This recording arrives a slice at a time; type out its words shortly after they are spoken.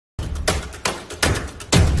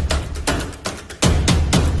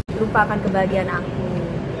lupa akan kebahagiaan aku.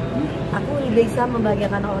 Aku bisa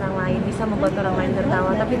membahagiakan orang lain, bisa membuat orang lain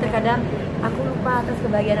tertawa, tapi terkadang aku lupa atas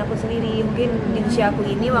kebahagiaan aku sendiri. Mungkin di usia aku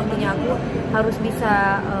ini, waktunya aku harus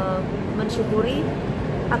bisa mensyukuri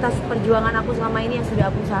atas perjuangan aku selama ini yang sudah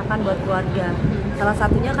aku usahakan buat keluarga. Salah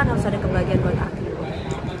satunya kan harus ada kebahagiaan buat aku.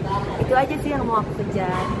 Itu aja sih yang mau aku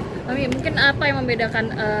kejar. Mami, mungkin apa yang membedakan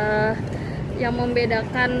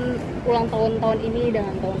ulang tahun ini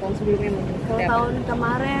dengan tahun-tahun sebelumnya mungkin? Kalau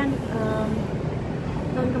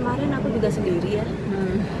tahun kemarin aku juga sendiri ya.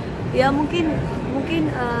 Ya mungkin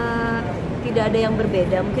tidak ada yang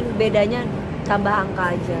berbeda. Mungkin bedanya tambah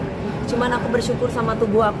angka aja. Cuman aku bersyukur sama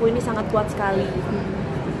tubuh aku ini sangat kuat sekali.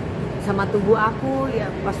 Sama tubuh aku ya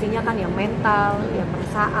pastinya kan yang mental, ya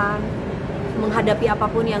perasaan, menghadapi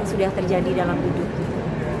apapun yang sudah terjadi dalam hidup.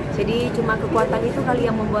 Jadi cuma kekuatan itu kali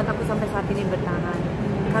yang membuat aku sampai saat ini bertahan.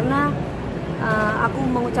 Karena aku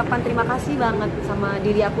mengucapkan terima kasih banget sama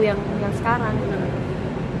diri aku yang sekarang.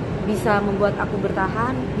 Bisa membuat aku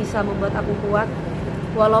bertahan, bisa membuat aku kuat.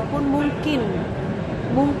 Walaupun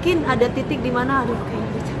mungkin ada titik di mana aduh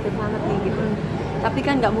kayaknya capek banget nih gitu. Tapi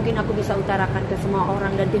kan nggak mungkin aku bisa utarakan ke semua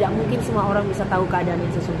orang dan tidak mungkin semua orang bisa tahu keadaan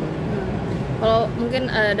yang sesungguhnya. Kalau mungkin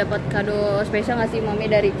dapat kado spesial nggak sih Mami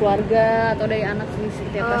dari keluarga atau dari anak sih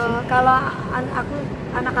seperti apa sih? Kalau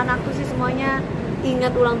anak-anakku sih semuanya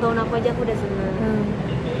ingat ulang tahun aku aja aku udah seneng.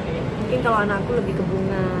 Mungkin kalau anakku lebih ke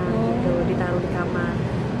bunga gitu ditaruh di kamar.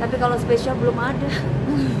 Tapi kalau spesial belum ada.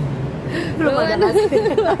 belum ada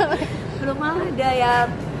belum ada ya.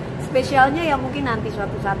 Spesialnya ya mungkin nanti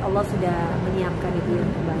suatu saat Allah sudah menyiapkan itu yang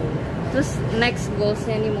terbaik. Terus next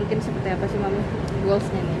goalsnya nih mungkin seperti apa sih Mami?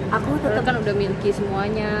 Goalsnya nih? Aku tetap kan udah miliki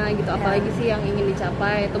semuanya gitu. Ya. Apalagi sih yang ingin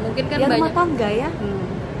dicapai? Atau mungkin kan ya, banyak rumah tangga ya.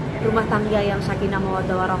 Rumah tangga yang sakinah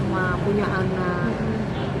mawaddah warahmah, punya anak.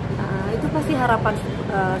 Itu pasti harapan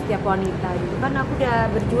setiap wanita gitu. Kan aku udah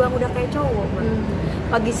berjuang udah kayak cowok.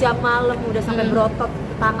 Pagi siang malam udah sampai berotot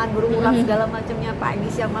tangan berulang segala macamnya, pagi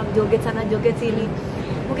siang malam joget sana joget sini.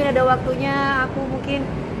 Mungkin ada waktunya aku mungkin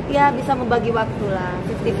ya bisa membagi waktu lah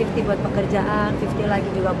 50-50 buat pekerjaan, 50 lagi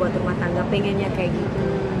juga buat rumah tangga, pengennya kayak gitu.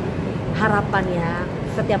 Harapan ya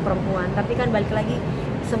setiap perempuan, tapi kan balik lagi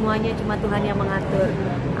semuanya cuma Tuhan yang mengatur.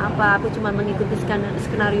 Aku cuma mengikuti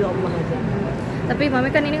skenario Allah aja. Tapi Mami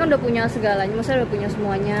kan ini kan udah punya segalanya, maksudnya udah punya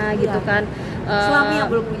semuanya gitu kan. Suami yang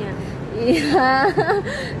belum punya. Iya.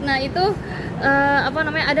 Nah itu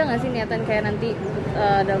ada nggak sih niatan kayak nanti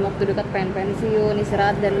dalam waktu dekat pengen pensiun,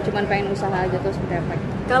 istirahat dan cuman pengen usaha aja terus seperti apa?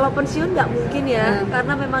 Kalau pensiun nggak mungkin ya,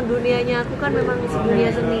 karena memang dunianya aku kan memang dunia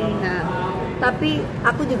seni. Tapi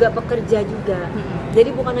aku juga pekerja juga. Jadi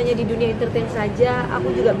bukan hanya di dunia entertain saja,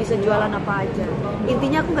 aku juga bisa jualan apa aja.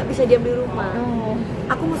 Intinya aku nggak bisa diam di rumah.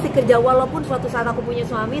 Aku mesti kerja walaupun suatu saat aku punya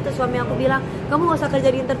suami, terus suami aku bilang, kamu nggak usah kerja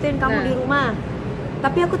di entertain, kamu di rumah.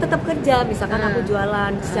 Tapi aku tetap kerja, misalkan aku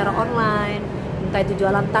jualan secara online, entah itu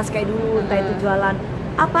jualan tas kayak dulu, entah itu jualan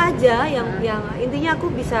apa aja yang intinya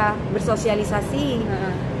aku bisa bersosialisasi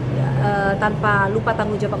tanpa lupa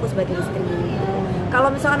tanggung jawab aku sebagai istri. Kalau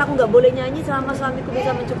misalkan aku nggak boleh nyanyi selama suamiku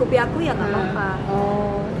bisa mencukupi aku ya nggak apa-apa.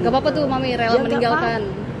 Nggak apa-apa tuh Mami rela meninggalkan.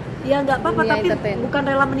 Ya nggak apa-apa, tapi bukan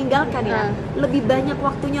rela meninggalkan ya. Lebih banyak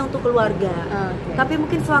waktunya untuk keluarga. Tapi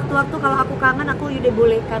mungkin sewaktu-waktu kalau aku kangen aku udah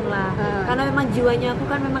bolehkan lah. Karena memang jiwanya aku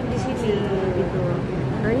kan memang di sini gitu.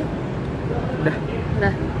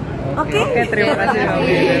 Udah. Oke, terima kasih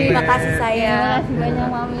Mami. Terima kasih sayang. Terima kasih banyak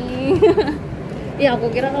Mami. Ya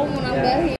aku kira kamu mau nambahin.